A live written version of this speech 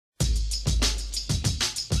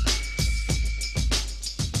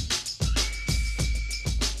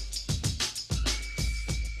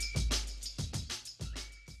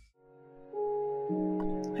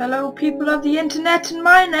Hello people of the internet, and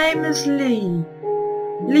my name is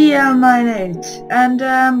leel98, and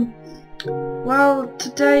well,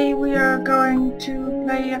 today we are going to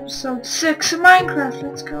play episode 6 of Minecraft.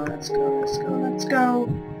 Let's go.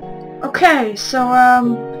 Okay,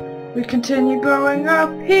 so we continue going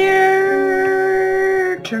up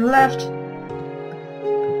here. Turn left.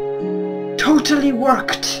 Totally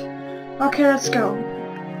worked. Okay, let's go.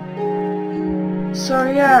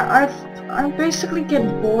 So yeah, I'm basically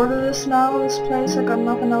getting bored of this now, this place. I got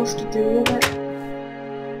nothing else to do with it.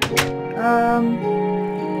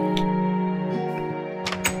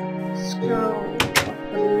 Let's go up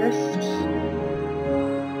the lift.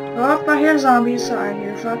 Oh, I hear zombies. I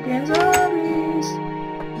hear fucking zombies.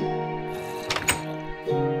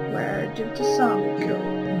 Where did the zombie go?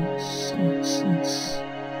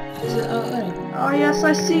 Is it out there? Oh yes,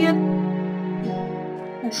 I see it.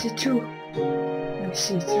 I see 2. I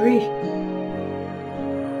see 3.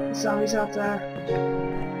 The zombies out there.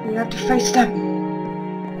 We have to face them.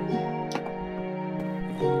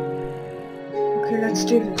 Okay, let's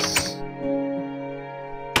do this.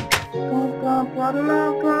 You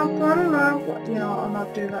know, I'll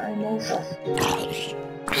not do that anymore.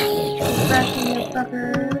 Back here,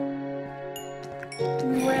 fucker.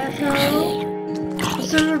 Where go?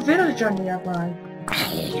 Is there a village on the outside?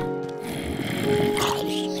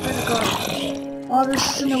 Swear to God. Oh,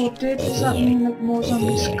 this is an update. Does that mean like more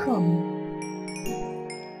zombies come?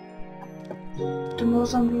 Do more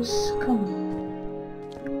zombies come?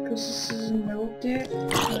 Because this is an update,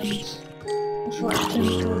 and that's what I tend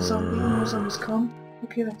to call a zombie. More zombies come.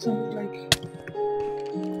 Okay, that sounded like...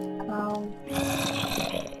 Ow.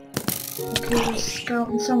 Okay, there's a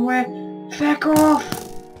skeleton somewhere. Feck off!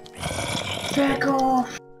 Feck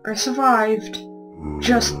off! I survived.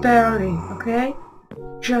 Just barely, okay?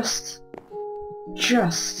 Just.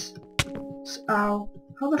 Ow.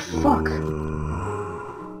 How the fuck?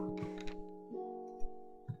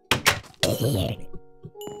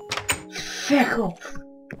 Feck off!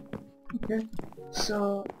 Okay,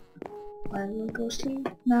 so I will go sleep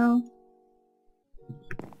now.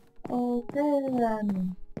 Okay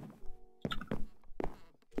then.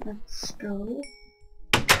 Let's go.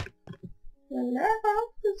 Hello?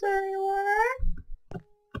 Is anyone?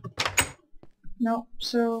 No,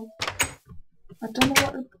 so I don't know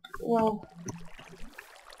what to, well,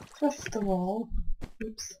 first of all,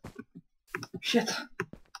 oops, shit.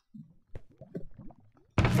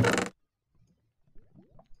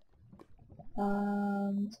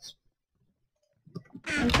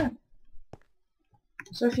 Okay.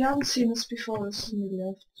 So if you haven't seen this before, this is me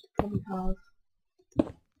lift. You probably have.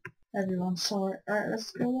 Everyone saw it. Alright, let's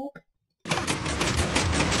go up.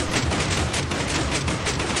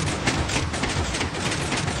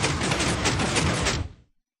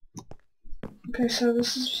 Okay, so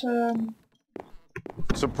this is,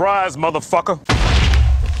 Surprise, motherfucker!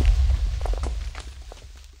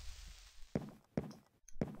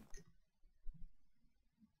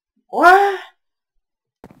 what?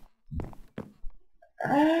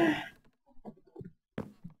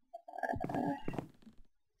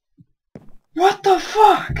 What the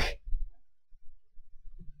fuck?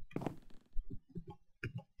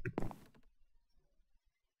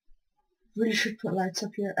 Really should put lights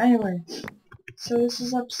up here. Anyway, so this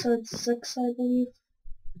is episode 6, I believe.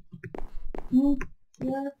 Yeah,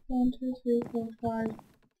 1, 2, 3, 4,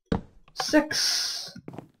 5, 6.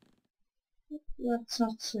 That's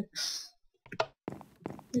not 6.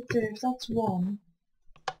 Hey Dave, that's 1.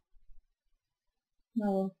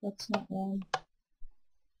 No, that's not 1.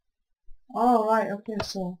 Oh, right, okay,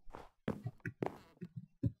 so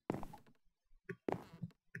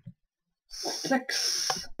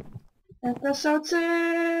 6. Episode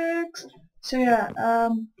 6! So yeah,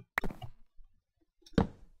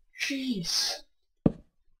 jeez.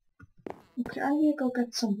 Okay, I need to go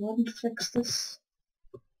get some wood and fix this.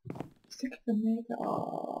 I think I can make it.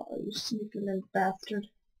 Oh, you sneaky little bastard.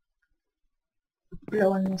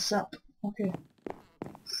 Blowing this up. Okay.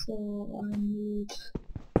 So I need...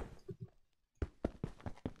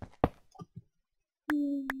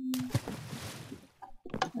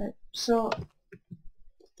 Right, so...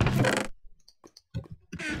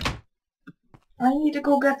 I need to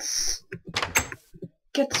go get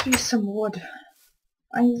me some wood.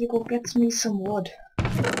 I need to go get me some wood.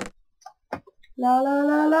 La la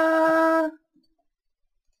la la!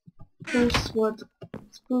 Spruce wood.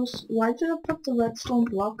 Spruce. Why did I put the redstone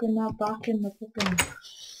block in that back in the fucking...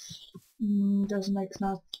 does not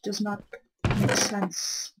make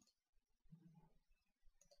sense.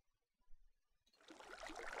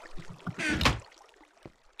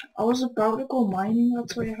 I was about to go mining,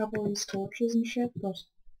 that's why I have all these torches and shit, but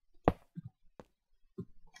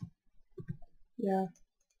Yeah.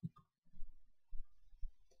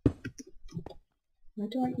 Why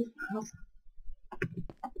do I even have...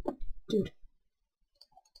 Dude.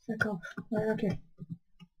 Fuck off. Right, okay.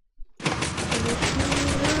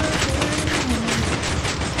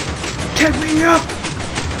 Take me up!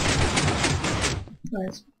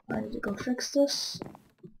 Right, I need to go fix this.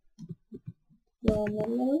 La la la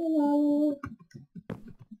la la.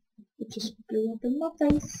 It just blew up in my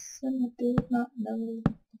face and I did not know.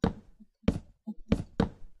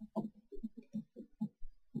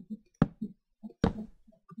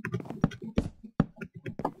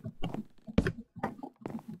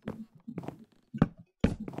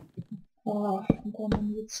 Oh, I'm gonna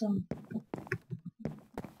need some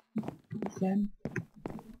then.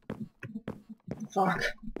 Fuck.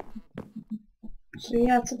 So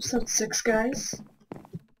yeah, it's episode 6, guys.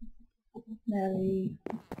 Nearly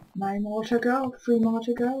 9 more to go. 3 more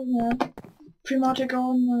to go. 3 more to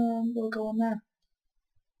go and we'll go on there.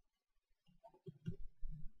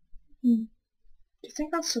 Do you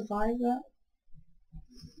think I'll survive that?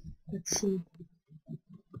 Let's see.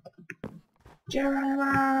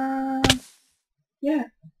 Geronimo! Yeah.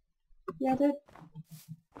 Yeah, I did.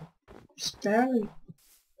 Just barely.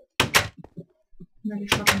 Nearly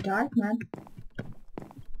fucking died, man.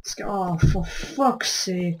 Let's go. Oh, for fuck's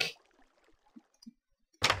sake.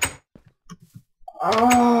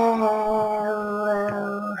 Oh,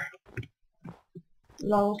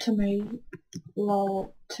 lol to me.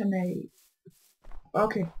 Lol to me.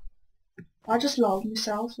 Okay. I just lolled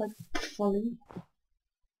myself, like, fully.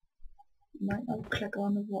 Might not click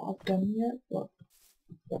on what I've done yet, but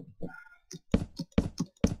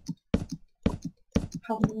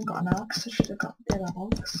haven't even got an axe. I should have got an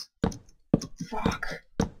axe. Fuck.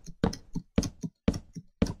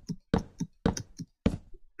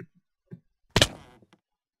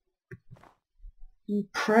 You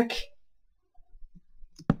prick.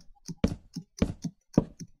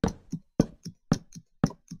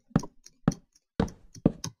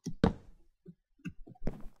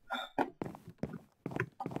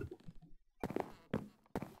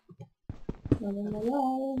 La la la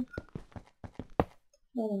la.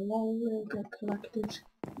 La la la, we'll get collected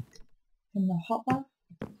in the hopper.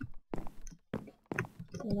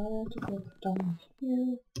 So I have to go down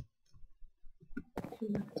here.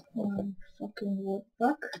 Collect my fucking wood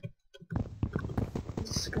back.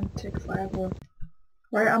 This is gonna take forever.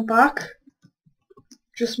 Right, I'm back.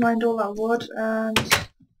 Just mined all that wood and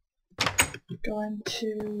going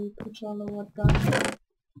to put all the wood back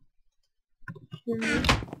here.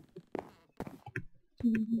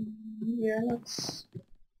 Yeah, that's...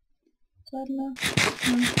 I don't know.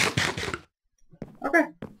 Okay.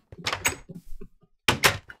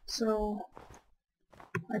 So,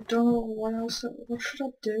 I don't know what else, what should I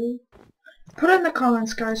do? Put in the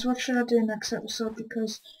comments, guys, what should I do next episode,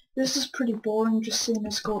 because this is pretty boring, just seeing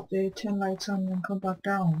us go up there, turn lights on and come back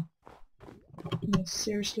down. I mean,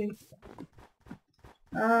 seriously.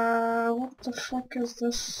 What the fuck is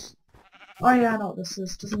this? Oh yeah, I know what this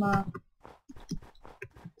is, doesn't matter.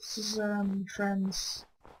 This is, friends.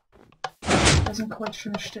 Hasn't quite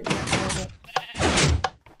finished it yet,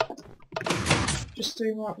 but just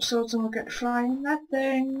 3 more episodes and we'll get flying that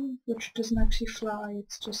thing, which doesn't actually fly,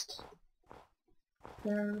 it's just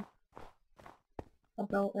there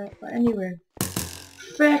about it. But anyway,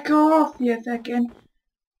 fuck off, you fucking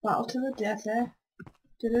battle to the death there.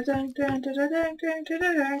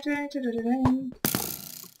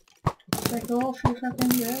 Fuck off, you fucking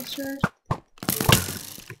bastard.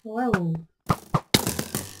 Whoa.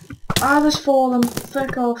 Ah, there's 4 of them.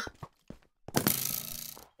 Fuck off.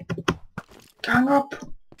 Gang up!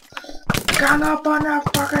 Gang up on the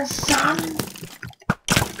fucking sun!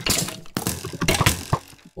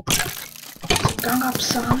 Gang up,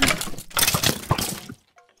 son!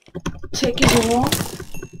 Take his all.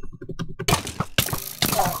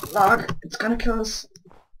 Oh, lag. It's gonna kill us.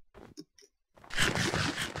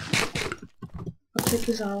 I'll take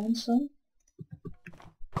his iron, son.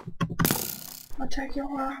 I'll take your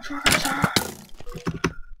fucking son!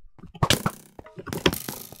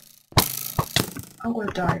 I'm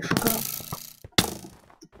gonna die, fuck up.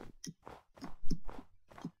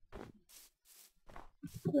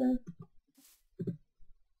 Yeah.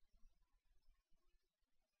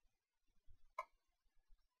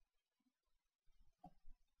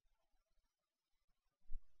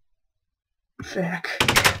 Fuck.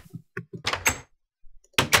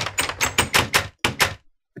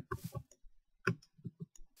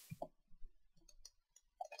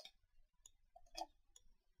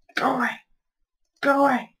 Go away! Go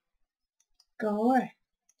away! Go away!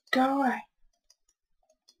 Go away!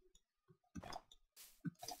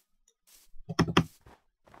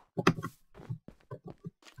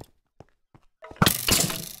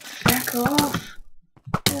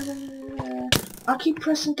 keep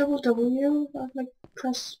pressing double W. I like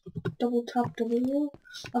press double tap W.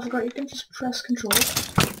 I forgot you can just press control.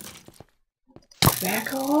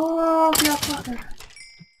 Back off, you fucker.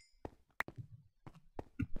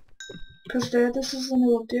 Because this is a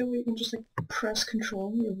new update where you can just like press control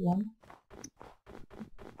and you one.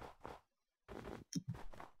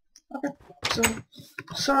 Okay, so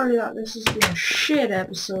sorry that this has been a shit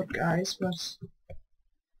episode, guys, but